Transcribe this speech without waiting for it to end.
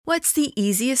What's the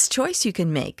easiest choice you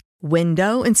can make?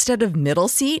 Window instead of middle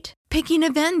seat? Picking a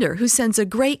vendor who sends a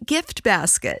great gift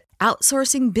basket?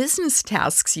 Outsourcing business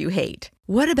tasks you hate?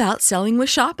 What about selling with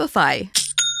Shopify?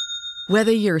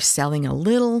 Whether you're selling a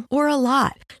little or a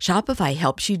lot, Shopify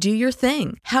helps you do your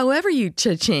thing, however you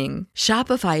cha-ching.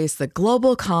 Shopify is the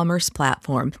global commerce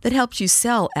platform that helps you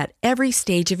sell at every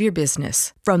stage of your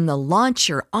business. From the launch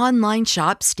your online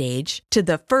shop stage to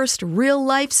the first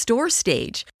real-life store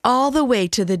stage, all the way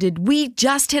to the did we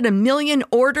just hit a million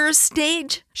orders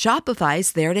stage.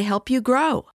 Shopify's there to help you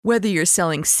grow. Whether you're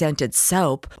selling scented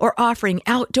soap or offering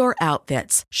outdoor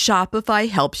outfits, Shopify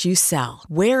helps you sell.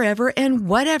 Wherever and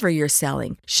whatever you're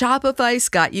selling, Shopify's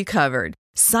got you covered.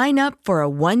 Sign up for a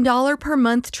 $1 per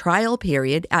month trial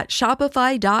period at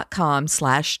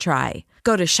shopify.com/try.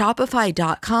 Go to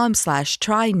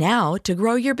shopify.com/try now to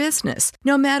grow your business,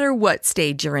 no matter what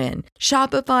stage you're in.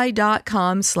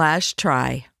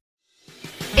 Shopify.com/try.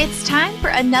 It's time for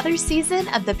another season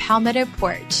of the Palmetto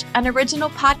Porch, an original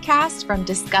podcast from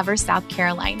Discover South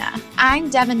Carolina. I'm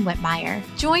Devin Whitmire.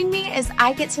 Join me as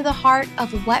I get to the heart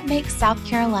of what makes South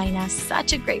Carolina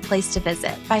such a great place to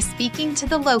visit by speaking to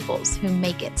the locals who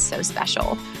make it so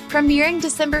special. Premiering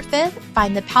December 5th,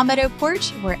 find the Palmetto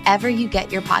Porch wherever you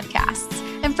get your podcasts.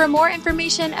 And for more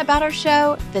information about our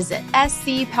show, visit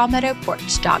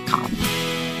scpalmettoporch.com.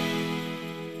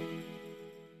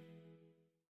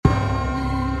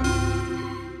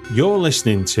 You're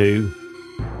listening to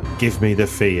Give Me the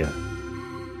Fear,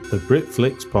 the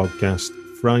Britflix podcast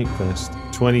Fright Fest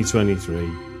 2023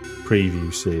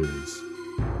 preview series.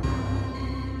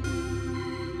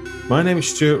 My name is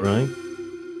Stuart Wright,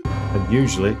 and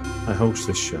usually I host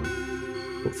this show,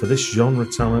 but for this genre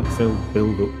talent-filled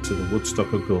build-up to the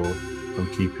Woodstock of Gore, I'm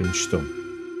keeping stum.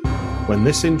 When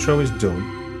this intro is done,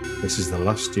 this is the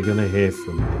last you're going to hear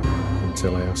from me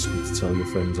until I ask you to tell your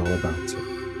friends all about it.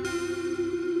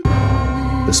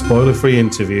 The spoiler-free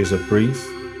interviews are brief,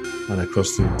 and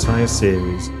across the entire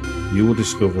series, you will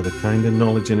discover the kind of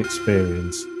knowledge and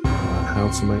experience about how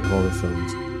to make horror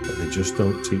films that they just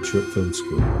don't teach you at film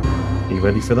school. Are you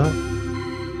ready for that?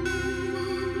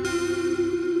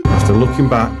 After looking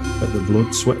back at the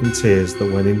blood, sweat and tears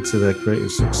that went into their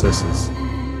creative successes,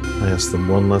 I asked them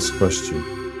one last question.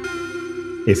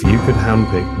 If you could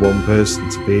handpick one person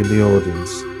to be in the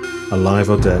audience, alive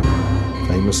or dead,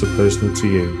 famous or personal to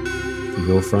you, for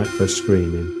your Fright Fest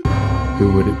screening,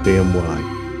 who would it be and why?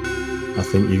 I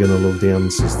think you're going to love the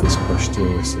answers this question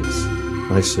elicits.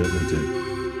 I certainly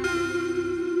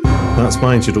do. That's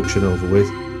my introduction over with.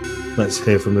 Let's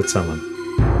hear from the talent.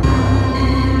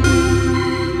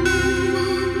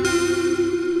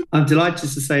 I'm delighted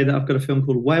to say that I've got a film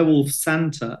called Werewolf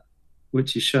Santa,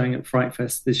 which is showing at Fright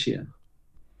Fest this year.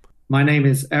 My name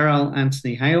is Airell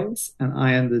Anthony Hayles, and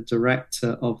I am the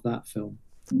director of that film.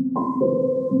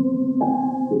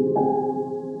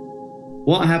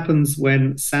 What happens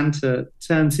when Santa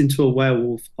turns into a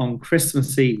werewolf on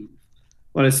Christmas Eve?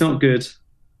 Well, it's not good.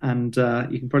 And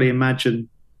you can probably imagine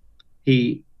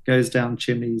he goes down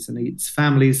chimneys and eats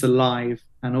families alive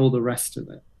and all the rest of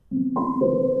it.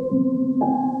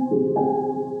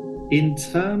 In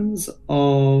terms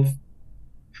of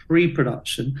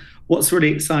pre-production, what's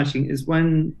really exciting is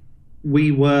when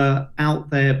we were out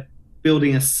there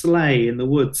building a sleigh in the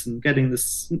woods and getting the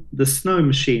snow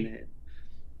machine in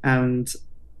and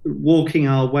walking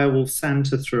our werewolf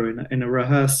Santa through in a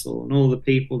rehearsal and all the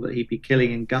people that he'd be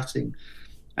killing and gutting.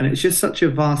 And it's just such a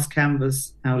vast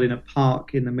canvas out in a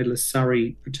park in the middle of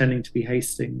Surrey, pretending to be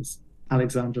Hastings,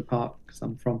 Alexandra Park, because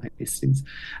I'm from Hastings.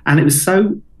 And it was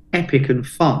so epic and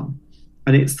fun.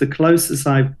 And it's the closest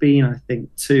I've been, I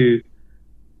think, to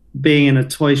being in a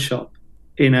toy shop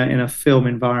in a film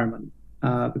environment.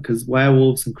 Because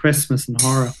werewolves and Christmas and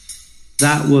horror,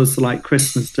 that was like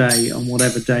Christmas Day on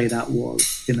whatever day that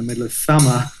was in the middle of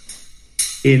summer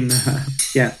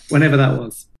whenever that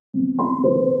was.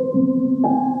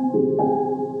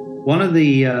 One of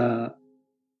the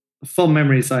fond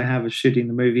memories I have of shooting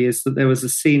the movie is that there was a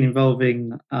scene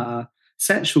involving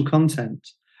sexual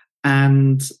content.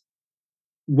 And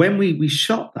when we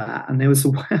shot that, and there was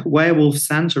a werewolf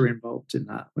Santa involved in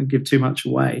that, I won't give too much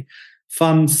away,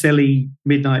 fun, silly,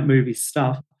 midnight movie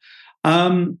stuff.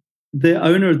 The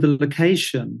owner of the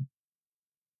location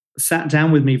sat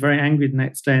down with me very angry the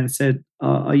next day and said,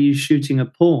 are you shooting a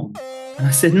porn? And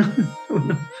I said, no,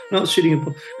 not shooting a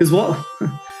porn. Because what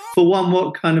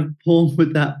kind of porn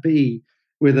would that be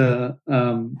with a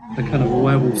kind of a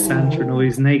werewolf Santa and all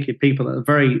these naked people that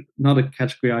are not a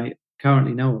category I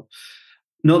currently know of.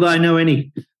 Not that I know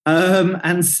any.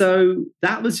 And so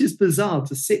that was just bizarre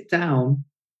to sit down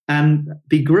and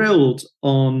be grilled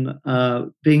on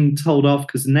being told off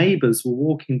because neighbours were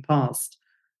walking past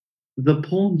the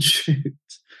porn shoot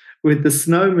with the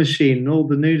snow machine and all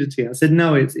the nudity. I said,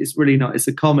 no, it's really not. It's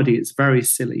a comedy. It's very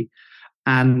silly.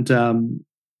 And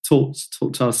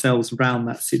talked ourselves around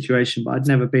that situation. But I'd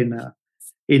never been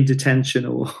in detention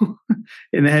or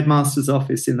in the headmaster's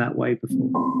office in that way before.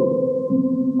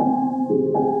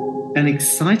 An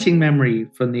exciting memory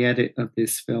from the edit of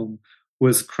this film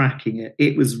was cracking it.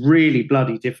 It was really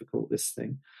bloody difficult, this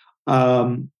thing.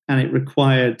 And it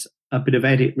required a bit of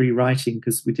edit rewriting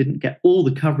because we didn't get all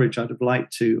the coverage I'd have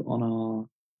liked to on our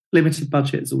limited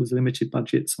budget. There's always limited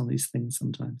budgets on these things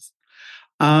sometimes,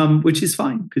 which is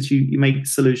fine because you make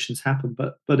solutions happen.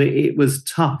 But it was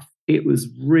tough. It was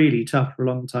really tough for a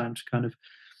long time to kind of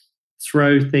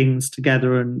throw things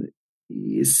together and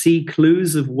see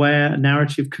clues of where a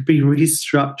narrative could be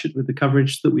restructured with the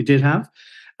coverage that we did have.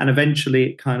 And eventually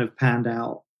it kind of panned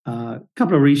out. A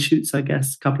couple of reshoots, I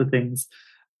guess, a couple of things.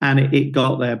 And it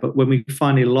got there. But when we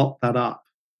finally locked that up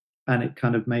and it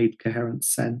kind of made coherent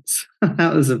sense,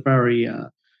 that was a very,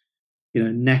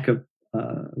 neck of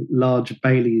large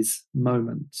Bailey's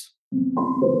moment.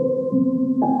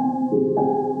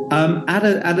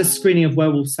 At a screening of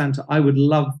Werewolf Santa, I would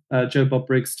love Joe Bob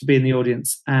Briggs to be in the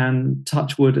audience, and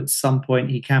touch wood at some point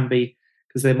he can be,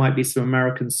 because there might be some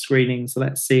American screenings. So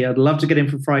let's see. I'd love to get him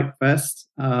for Fright Fest.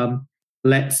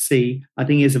 Let's see. I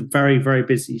think he has a very, very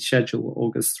busy schedule,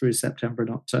 August through September and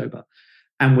October,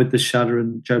 and with the Shudder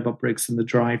and Joe Bob Briggs and the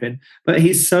Drive-In. But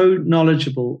he's so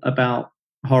knowledgeable about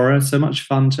horror, so much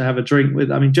fun to have a drink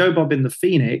with. I mean, Joe Bob in The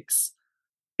Phoenix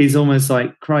is almost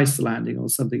like Christ Landing or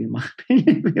something, in my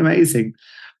opinion. It'd be amazing.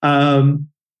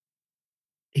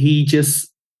 He just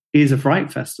is a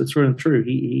fright fester through and through.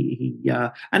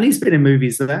 And he's been in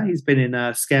movies there. He's been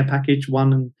in Scare Package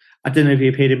 1, and I don't know if he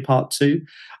appeared in Part 2.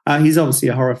 He's obviously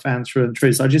a horror fan through and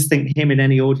through. So I just think him in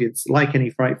any audience, like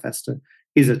any fright fester,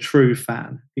 is a true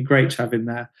fan. It'd be great to have him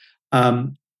there.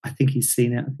 I think he's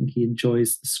seen it. I think he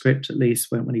enjoys the script, at least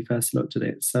when he first looked at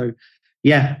it. So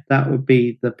yeah, that would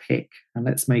be the pick, and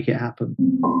let's make it happen.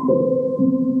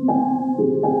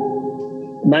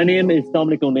 My name is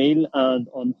Dominic O'Neill, and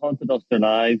on Haunted Ulster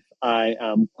Live, I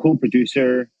am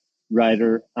co-producer,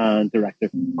 writer, and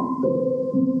director.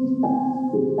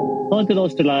 Haunted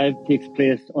Ulster Live takes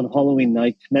place on Halloween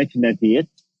night, 1998,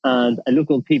 and a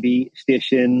local TV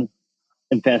station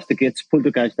investigates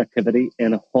poltergeist activity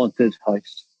in a haunted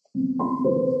house.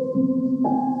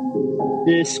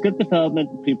 The script development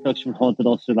and pre-production for Haunted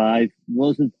Ulster Live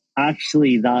wasn't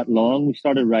actually that long. We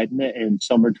started writing it in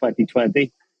summer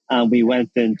 2020, and we went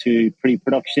into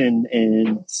pre-production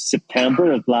in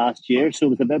September of last year. So it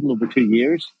was a little over 2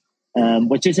 years,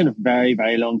 which isn't a very,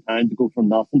 very long time to go from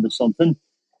nothing to something.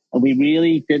 And we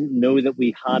really didn't know that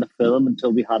we had a film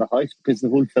until we had a house, because the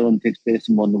whole film takes place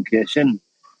in one location.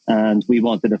 And we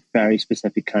wanted a very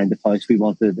specific kind of house. We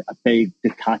wanted a big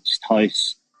detached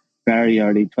house, very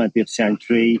early 20th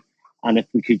century. And if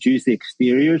we could use the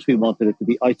exteriors, we wanted it to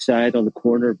be outside on the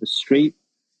corner of the street.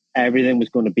 Everything was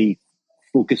going to be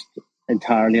focused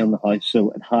entirely on the house, so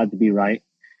it had to be right.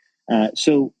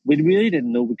 So we really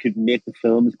didn't know we could make the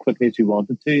film as quickly as we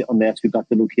wanted to unless we got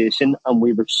the location. And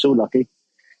we were so lucky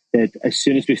that as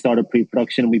soon as we started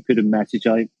pre-production, we put a message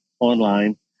out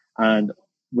online, and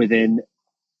within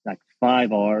like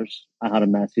 5 hours, I had a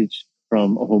message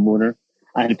from a homeowner.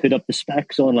 I had put up the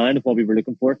specs online of what we were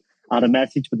looking for. I had a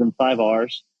message within 5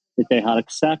 hours that they had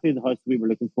exactly the house that we were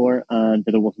looking for and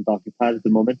that it wasn't occupied at the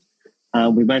moment.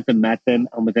 And we went and met them,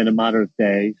 and within a matter of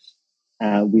days,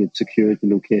 we had secured the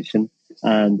location.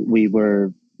 And we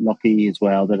were lucky as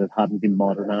well that it hadn't been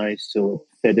modernised, so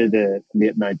it fitted a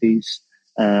late 90s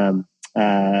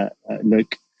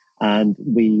look. And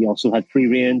we also had free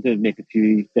rein to make a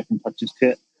few different touches to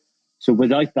it. So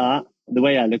without that, the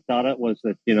way I looked at it was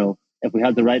that, if we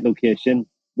had the right location,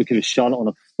 we could have shot it on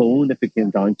a phone if it came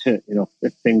down to it,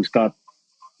 if things got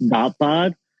that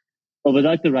bad. But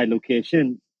without the right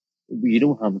location, you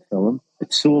don't have a film.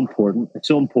 It's so important. It's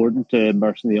so important to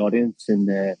immerse the audience in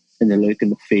the look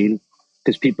and the feel,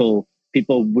 because people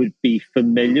would be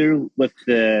familiar with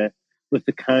the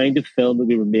kind of film that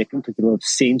we were making, because they will have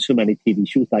seen so many TV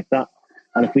shows like that.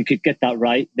 And if we could get that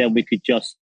right, then we could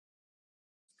just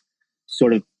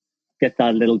sort of get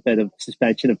that little bit of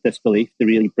suspension of disbelief to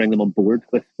really bring them on board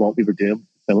with what we were doing,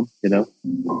 film,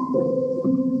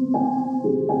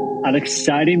 An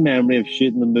exciting memory of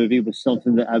shooting the movie was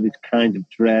something that I was kind of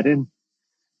dreading.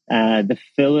 The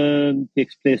film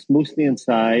takes place mostly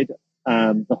inside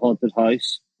the haunted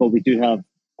house, but we do have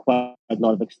quite a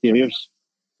lot of exteriors,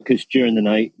 because during the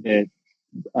night the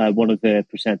one of the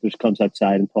presenters comes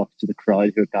outside and talks to the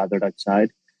crowd who are gathered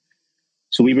outside.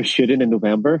 So we were shooting in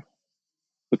November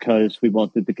because we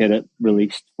wanted to get it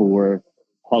released for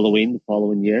Halloween the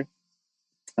following year.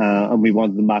 And we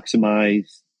wanted to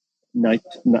maximize night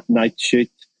shoot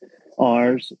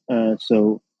hours.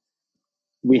 So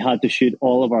we had to shoot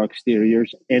all of our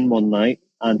exteriors in one night.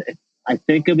 And I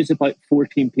think it was about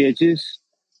 14 pages,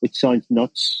 which sounds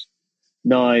nuts.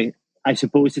 Now, I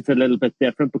suppose it's a little bit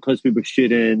different because we were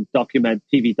shooting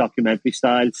TV documentary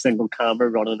style, single camera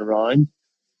running around,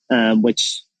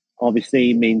 which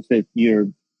obviously means that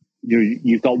you've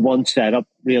got one setup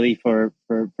really for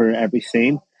every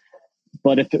scene.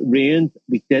 But if it rained,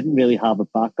 we didn't really have a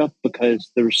backup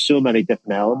because there were so many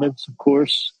different elements. Of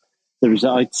course, there was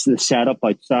the setup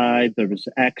outside. There was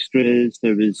extras.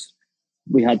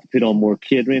 We had to put on more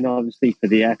catering, obviously, for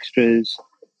the extras,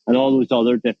 and all those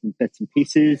other different bits and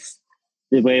pieces.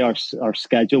 The way our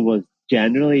schedule was,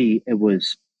 generally, it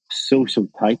was so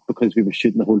tight because we were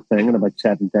shooting the whole thing in about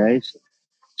 7 days.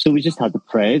 So we just had to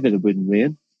pray that it wouldn't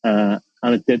rain, and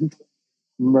it didn't.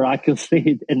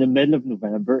 Miraculously, in the middle of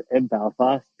November in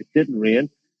Belfast, it didn't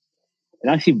rain. It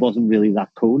actually wasn't really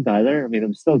that cold either. I mean, it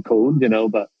was still cold,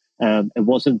 but it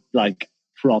wasn't like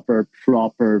proper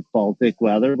Baltic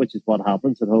weather, which is what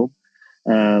happens at home.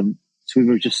 So we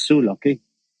were just so lucky,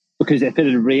 because if it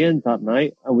had rained that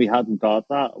night and we hadn't got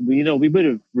that, we would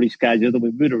have rescheduled and we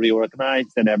would have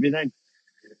reorganized and everything.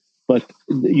 But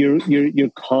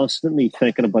you're constantly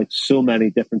thinking about so many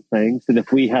different things that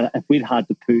if we'd had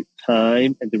to put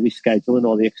time into rescheduling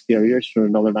all the exteriors for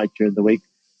another night during the week,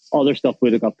 other stuff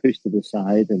would have got pushed to the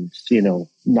side, and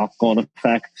knock-on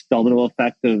effect, domino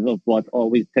effect of what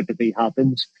always typically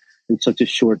happens in such a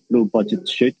short, low-budget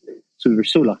shoot. So we were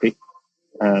so lucky,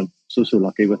 so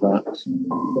lucky with that.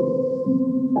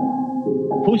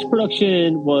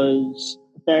 Post-production was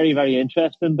very, very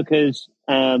interesting because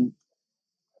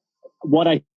what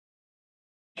I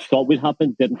thought would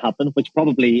happen didn't happen, which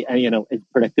probably is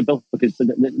predictable because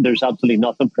there's absolutely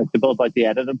nothing predictable about the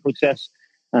editing process.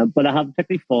 But I have a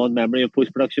particularly fond memory of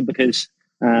post-production because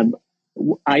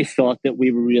I thought that we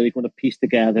were really going to piece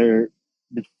together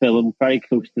the film very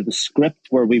close to the script,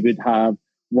 where we would have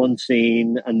one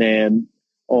scene and then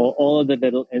all of the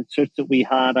little inserts that we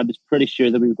had. I was pretty sure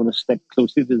that we were going to stick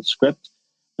closely to the script.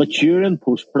 But during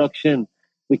post-production,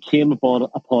 we came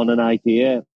upon an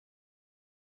idea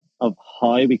of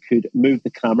how we could move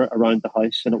the camera around the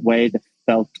house in a way that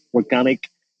felt organic,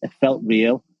 it felt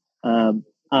real, and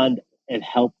it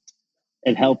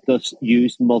helped us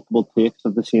use multiple takes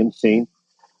of the same scene.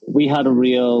 We had a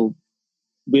real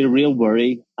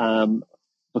worry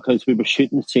because we were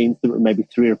shooting scenes that were maybe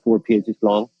 3 or 4 pages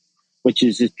long, which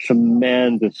is a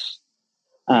tremendous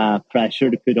pressure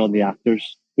to put on the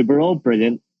actors. We were all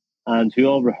brilliant, and we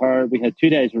all rehearsed. We had 2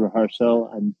 days of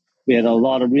rehearsal, and we had a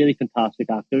lot of really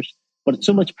fantastic actors. But it's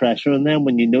so much pressure on them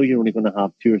when you know you're only going to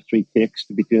have 2 or 3 takes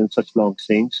to be doing such long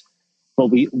scenes.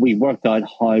 But we worked out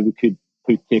how we could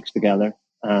put takes together,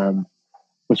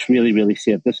 which really, really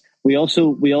saved us. We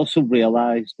also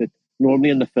realised that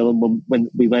normally in the film, when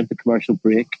we went to commercial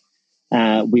break,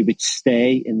 we would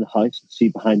stay in the house and see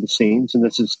behind the scenes. And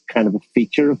this is kind of a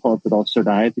feature of Haunted Ulster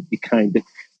Live, that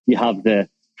you have the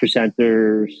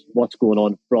presenters, what's going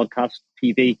on, broadcast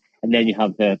TV, and then you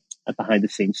have the behind the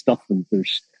scenes stuff, and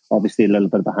there's obviously a little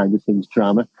bit of behind the scenes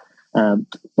drama.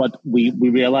 But we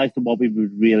realised that what we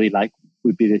would really like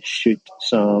would be to shoot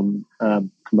some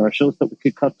commercials that we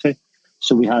could cut to.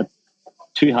 So we had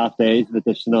 2 half days of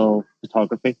additional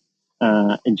photography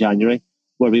in January,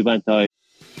 where we went out.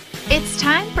 It's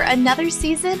time for another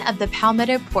season of the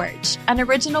Palmetto Porch, an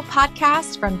original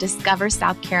podcast from Discover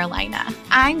South Carolina.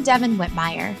 I'm Devin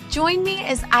Whitmire. Join me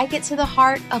as I get to the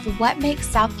heart of what makes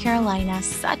South Carolina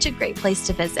such a great place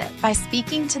to visit by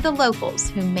speaking to the locals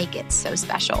who make it so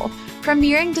special.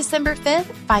 Premiering December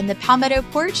 5th, find the Palmetto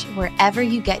Porch wherever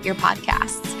you get your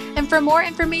podcasts. And for more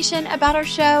information about our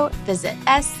show, visit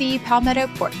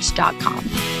scpalmettoporch.com.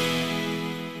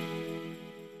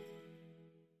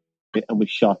 And we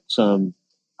shot some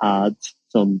ads,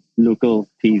 some local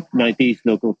 90s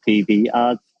local TV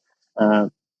ads,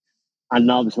 and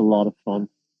that was a lot of fun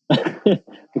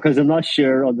because I'm not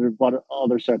sure under what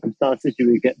other circumstances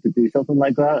you would get to do something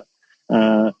like that.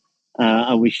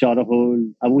 And we shot a whole,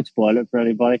 I won't spoil it for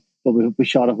anybody, but we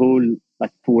shot a whole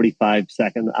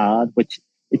 45-second ad, which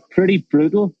is pretty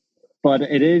brutal, but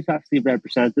it is actually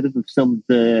representative of some of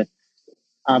the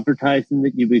advertising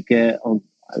that you would get on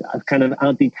a kind of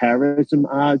anti-terrorism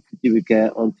ads that you would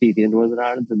get on TV in Northern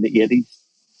Ireland in the 80s.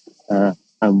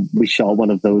 And we shot one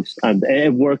of those, and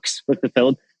it works with the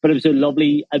film. But it was a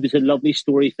lovely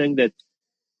story thing that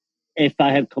if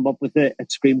I had come up with it at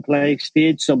screenplay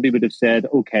stage, somebody would have said,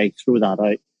 okay, throw that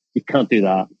out. You can't do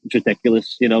that. It's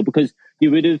ridiculous, because it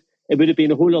would have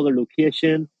been a whole other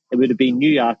location. It would have been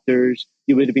new actors.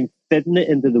 You would have been fitting it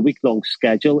into the week-long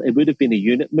schedule. It would have been a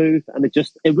unit move. And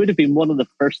it would have been one of the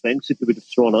first things that we would have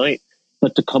thrown out.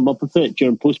 But to come up with it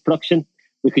during post-production,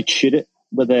 we could shoot it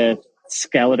with a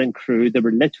skeleton crew. There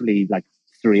were literally like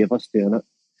 3 of us doing it.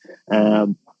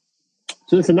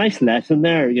 So it's a nice lesson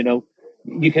there,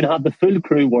 You can have the full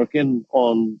crew working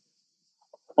on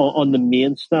the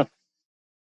main stuff.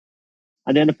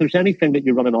 And then if there's anything that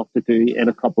you're running off to do in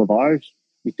a couple of hours,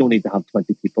 you don't need to have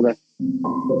 20 people there.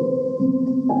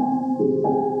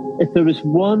 If there was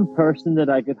one person that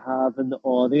I could have in the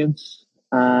audience,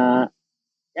 I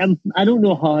don't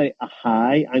know how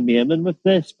high I'm aiming with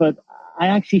this, but I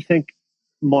actually think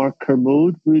Mark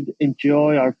Kermode would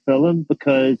enjoy our film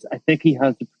because I think he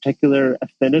has a particular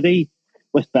affinity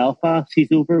with Belfast.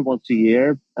 He's over once a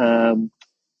year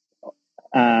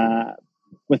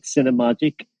with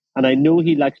Cinemagic, and I know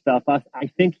he likes Belfast. I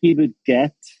think he would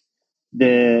get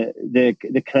the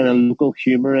kind of local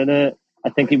humour in it. I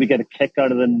think he would get a kick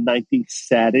out of the 90s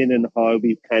setting and how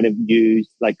we've kind of used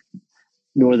like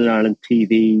Northern Ireland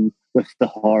TV with the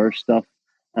horror stuff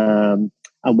and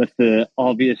with the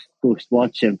obvious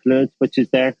Ghostwatch influence, which is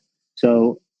there.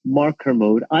 So Mark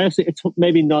Kermode, honestly, it's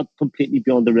maybe not completely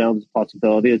beyond the realms of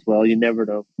possibility as well. You never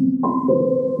know.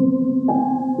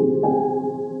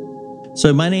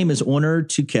 So my name is Onur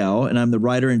Tukel, and I'm the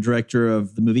writer and director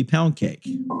of the movie POUNDCAKE.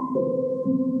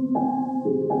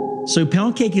 So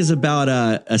POUNDCAKE is about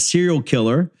a serial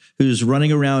killer who's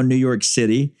running around New York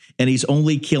City, and he's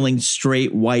only killing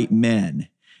straight white men.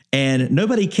 And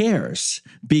nobody cares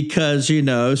because,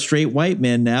 straight white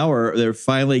men now they're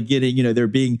finally getting, they're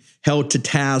being held to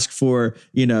task for,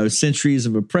 centuries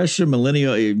of oppression,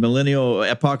 millennial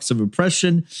epochs of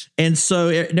oppression. And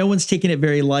so no one's taking it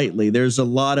very lightly. There's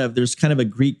kind of a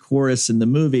Greek chorus in the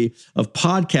movie of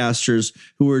podcasters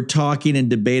who are talking and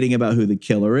debating about who the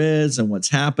killer is and what's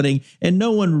happening. And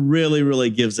no one really, really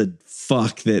gives a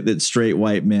fuck that straight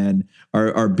white men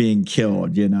are being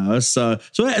killed, So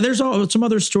there's some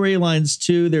other storylines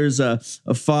too. There's a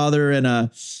father and a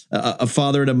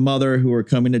mother who are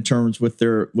coming to terms with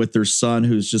their son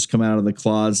who's just come out of the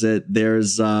closet.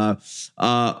 There's I'm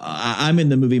in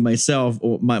the movie myself.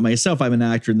 I'm an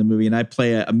actor in the movie, and I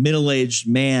play a middle-aged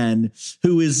man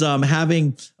who is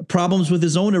having problems with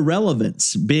his own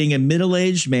irrelevance. Being a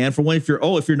middle-aged man, for one, if you're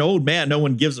an old man, no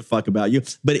one gives a fuck about you.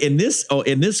 But in this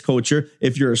culture,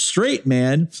 if you're a straight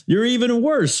man, you're even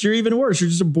worse. You're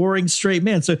just a boring straight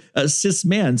man. So a cis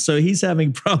man. So he's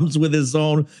having problems with his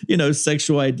own,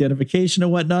 sexual identification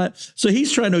and whatnot. So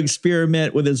he's trying to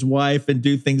experiment with his wife and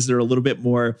do things that are a little bit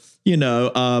more,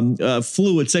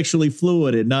 fluid, sexually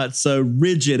fluid, and not so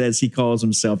rigid as he calls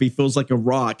himself. He feels like a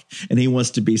rock and he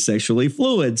wants to be sexually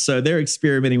fluid. So they're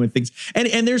experimenting with things.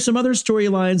 And there's some other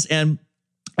storylines, and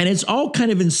it's all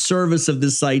kind of in service of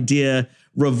this idea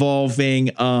revolving,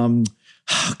 oh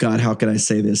God, how can I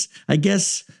say this? I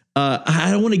guess I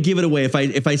don't want to give it away.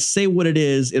 If I say what it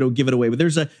is, it'll give it away.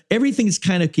 But everything's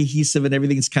kind of cohesive and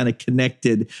everything's kind of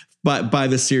connected by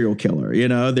the serial killer.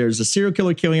 There's a serial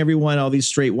killer killing everyone. All these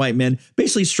straight white men,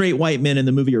 basically straight white men in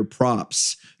the movie are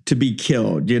props to be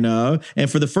killed, And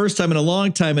for the first time in a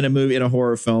long time in a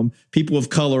horror film, people of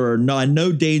color are in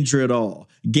no danger at all.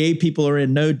 Gay people are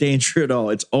in no danger at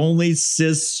all. It's only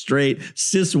cis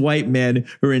white men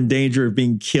who are in danger of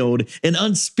being killed in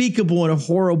unspeakable and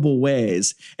horrible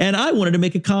ways. And I wanted to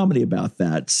make a comedy about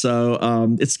that. So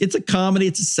it's a comedy.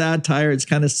 It's a satire. It's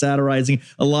kind of satirizing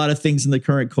a lot of things in the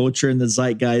current culture and the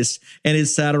zeitgeist, and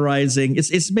it's satirizing.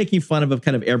 It's making fun of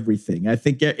kind of everything. I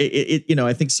think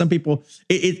I think some people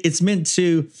it's meant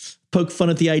to poke fun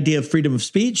at the idea of freedom of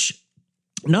speech.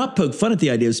 Not poke fun at the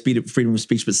idea of freedom of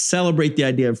speech, but celebrate the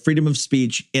idea of freedom of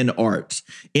speech in art.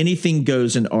 Anything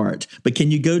goes in art, but can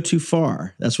you go too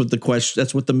far? That's what the question.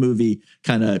 That's what the movie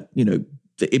kind of,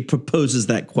 it proposes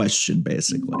that question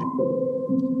basically.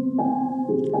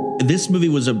 This movie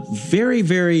was a very,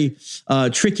 very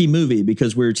tricky movie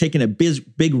because we were taking a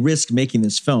big risk making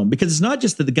this film, because it's not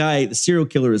just that the serial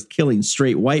killer is killing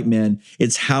straight white men.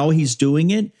 It's how he's doing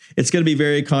it. It's going to be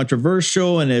very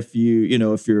controversial. And if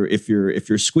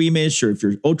you're squeamish or if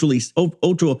you're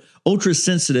ultra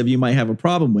sensitive, you might have a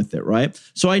problem with it. Right.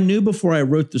 So I knew before I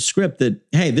wrote the script that,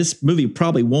 hey, this movie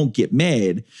probably won't get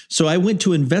made. So I went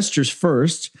to investors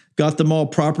first, got them all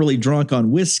properly drunk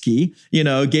on whiskey,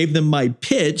 gave them my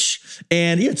pitch.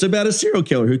 And it's about a serial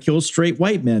killer who kills straight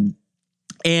white men.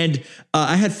 And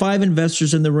I had 5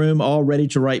 investors in the room, all ready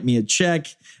to write me a check.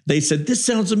 They said, "This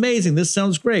sounds amazing. This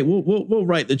sounds great. We'll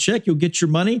write the check. You'll get your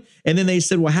money." And then they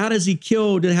said, "Well, how does he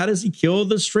kill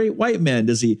the straight white men?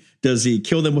 Does he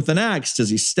kill them with an axe? Does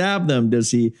he stab them?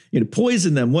 Does he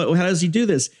poison them? How does he do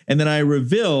this?" And then I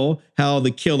reveal how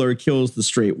the killer kills the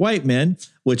straight white men,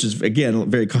 which is, again,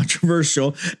 very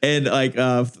controversial. And like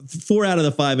 4 out of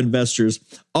the 5 investors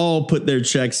all put their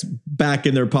checks back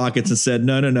in their pockets and said,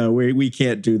 no, we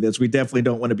can't do this. We definitely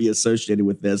don't want to be associated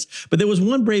with this. But there was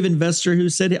one brave investor who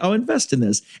said, "I'll invest in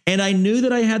this." And I knew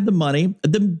that I had the money,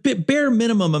 the bare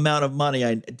minimum amount of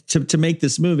money to make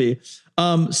this movie.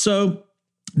 So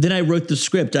then I wrote the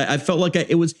script. I felt like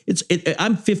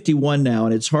I'm 51 now,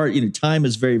 and it's hard. Time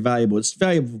is very valuable. It's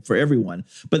valuable for everyone.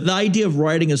 But the idea of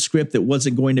writing a script that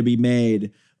wasn't going to be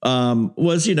made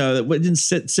was, it didn't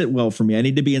sit well for me. I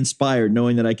need to be inspired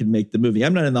knowing that I could make the movie.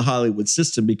 I'm not in the Hollywood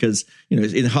system because,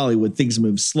 in Hollywood, things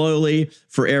move slowly.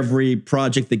 For every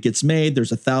project that gets made,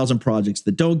 there's 1,000 projects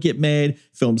that don't get made.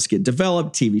 Films get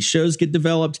developed, TV shows get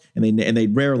developed, and they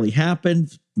rarely happen.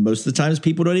 Most of the times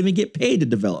people don't even get paid to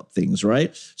develop things,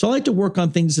 right? So I like to work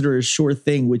on things that are a sure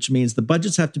thing, which means the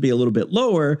budgets have to be a little bit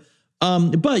lower,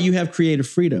 but you have creative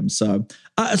freedom. So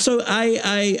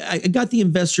I got the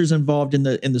investors involved in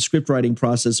the script writing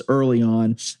process early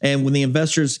on. And when the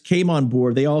investors came on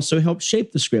board, they also helped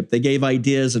shape the script. They gave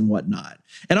ideas and whatnot.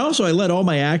 And also I let all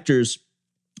my actors,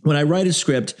 when I write a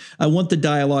script, I want the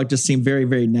dialogue to seem very,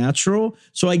 very natural.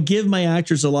 So I give my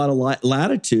actors a lot of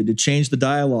latitude to change the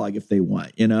dialogue if they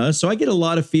want, So I get a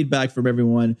lot of feedback from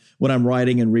everyone when I'm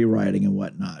writing and rewriting and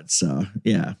whatnot. So,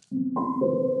 yeah.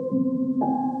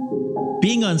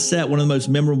 Being on set, one of the most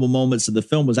memorable moments of the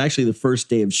film was actually the first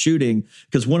day of shooting,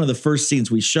 because one of the first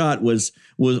scenes we shot was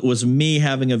me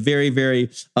having a very, very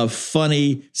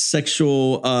funny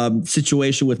sexual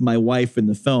situation with my wife in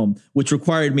the film, which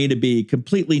required me to be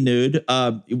completely nude,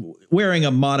 wearing a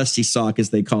modesty sock,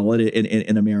 as they call it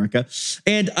in America.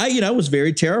 And I was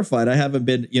very terrified. I haven't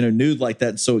been, nude like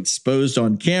that, so exposed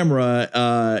on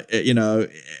camera,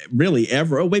 really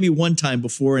ever. Oh, maybe one time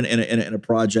before in a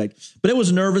project, but I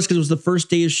was nervous because it was the first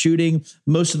day of shooting.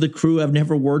 Most of the crew I've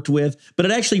never worked with, but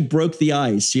it actually broke the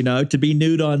ice, to be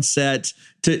nude on set.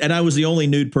 And I was the only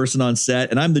nude person on set,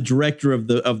 and I'm the director of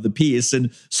the piece,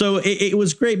 and so it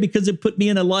was great because it put me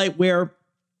in a light where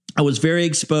I was very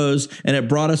exposed, and it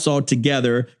brought us all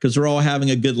together because we're all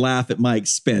having a good laugh at my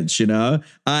expense. I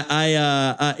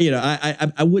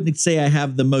wouldn't say I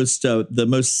have the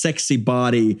most sexy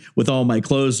body with all my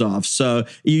clothes off. So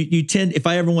you tend, if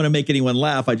I ever want to make anyone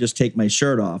laugh, I just take my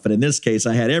shirt off. And in this case,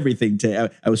 I had everything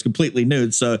I was completely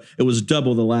nude, so it was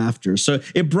double the laughter. So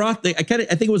it brought I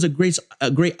think it was a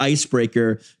great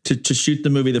icebreaker to shoot the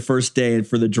movie the first day, and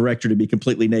for the director to be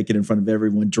completely naked in front of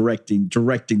everyone directing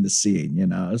the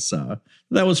scene. So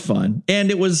that was fun. And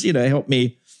it was, it helped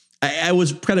me. I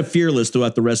was kind of fearless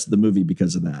throughout the rest of the movie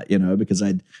because of that, because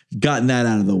I'd gotten that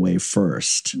out of the way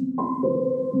first.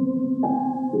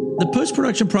 The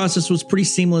post-production process was pretty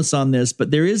seamless on this, but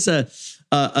there is a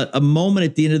moment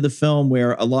at the end of the film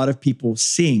where a lot of people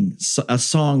sing a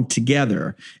song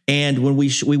together. And when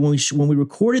we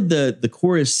recorded the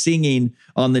chorus singing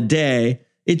on the day,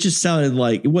 it just sounded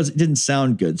like it didn't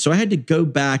sound good. So I had to go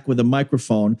back with a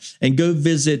microphone and go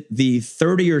visit the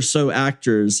 30 or so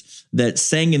actors that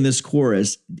sang in this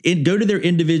chorus, go to their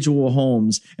individual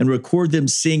homes and record them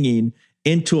singing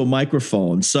into a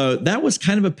microphone. So that was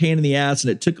kind of a pain in the ass,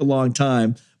 and it took a long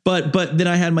time. But then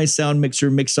I had my sound mixer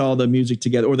mix all the music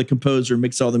together, or the composer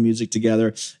mix all the music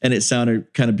together, and it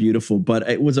sounded kind of beautiful. But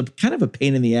it was a kind of a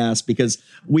pain in the ass because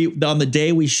on the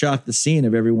day we shot the scene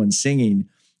of everyone singing,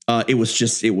 it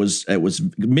was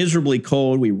miserably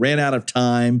cold. We ran out of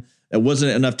time. There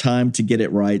wasn't enough time to get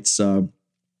it right. So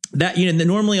that,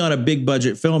 normally on a big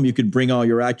budget film, you could bring all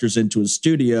your actors into a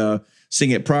studio,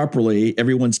 sing it properly.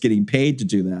 Everyone's getting paid to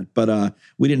do that. But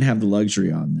we didn't have the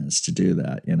luxury on this to do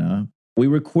that. We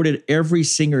recorded every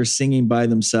singer singing by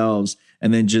themselves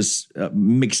and then just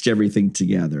mixed everything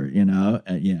together,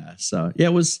 So yeah,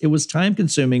 it was time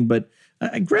consuming, but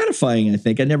gratifying, I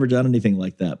think. I'd never done anything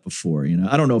like that before.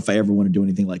 I don't know if I ever want to do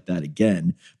anything like that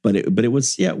again, but it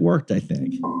was, it worked, I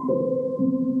think.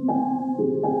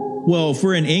 Well, if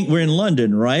we're in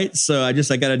London, right? So I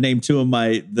got to name 2 of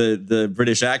the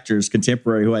British actors,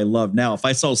 contemporary, who I love now. If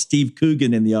I saw Steve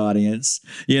Coogan in the audience,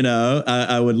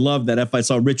 I would love that. If I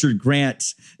saw Richard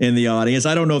Grant in the audience,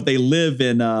 I don't know if they live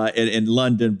in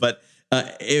London, but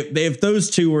if those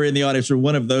 2 were in the audience, or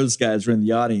one of those guys were in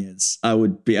the audience, it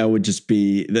would be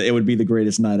the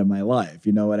greatest night of my life.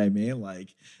 You know what I mean?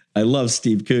 Like, I love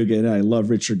Steve Coogan. I love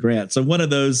Richard Grant. So one of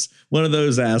those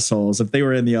assholes, if they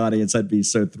were in the audience, I'd be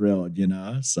so thrilled,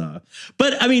 So,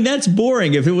 but I mean, that's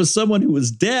boring. If it was someone who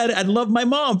was dead, I'd love my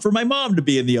mom to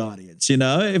be in the audience.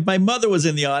 If my mother was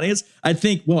in the audience, I'd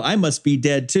think, well, I must be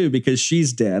dead too because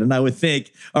she's dead. And I would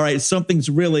think, all right, something's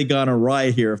really gone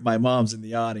awry here if my mom's in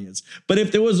the audience. But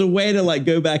if there was a way to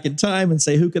go back in time and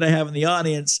say, who could I have in the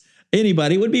audience?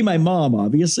 Anybody. It would be my mom,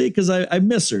 obviously, because I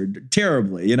miss her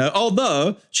terribly,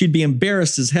 although she'd be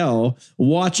embarrassed as hell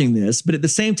watching this. But at the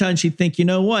same time, she'd think, you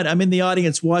know what? I'm in the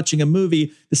audience watching a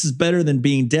movie. This is better than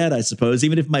being dead, I suppose,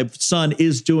 even if my son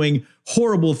is doing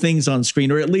horrible things on screen,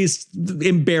 or at least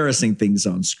embarrassing things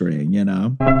on screen,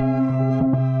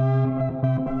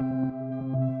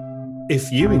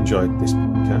 If you enjoyed this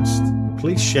podcast,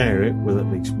 please share it with at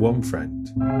least one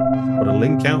friend. Put a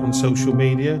link out on social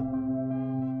media.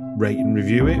 Rate and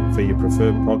review it for your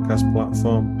preferred podcast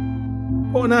platform.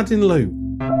 Put an ad in loop.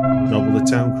 Nobble the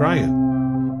town crier.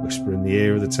 Whisper in the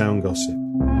ear of the town gossip.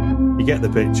 You get the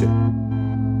picture.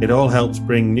 It all helps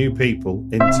bring new people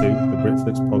into the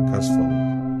Britflix podcast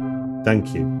fold.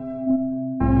 Thank you.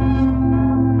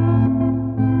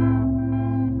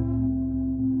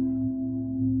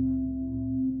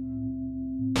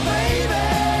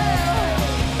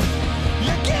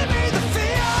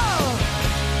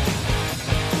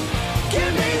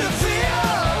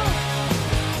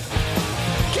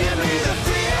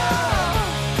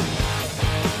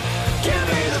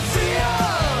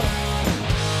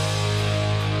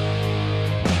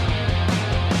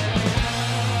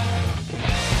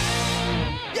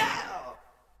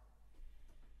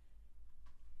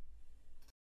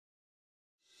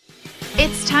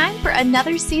 It's time for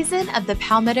another season of the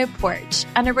Palmetto Porch,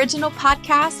 an original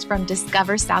podcast from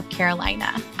Discover South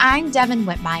Carolina. I'm Devin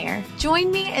Whitmire. Join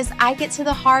me as I get to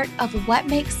the heart of what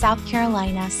makes South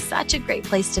Carolina such a great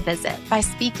place to visit by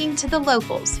speaking to the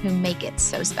locals who make it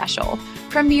so special.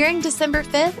 Premiering December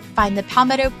 5th, find the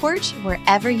Palmetto Porch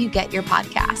wherever you get your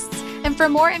podcasts. And for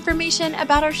more information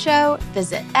about our show,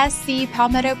 visit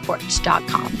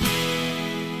scpalmettoporch.com.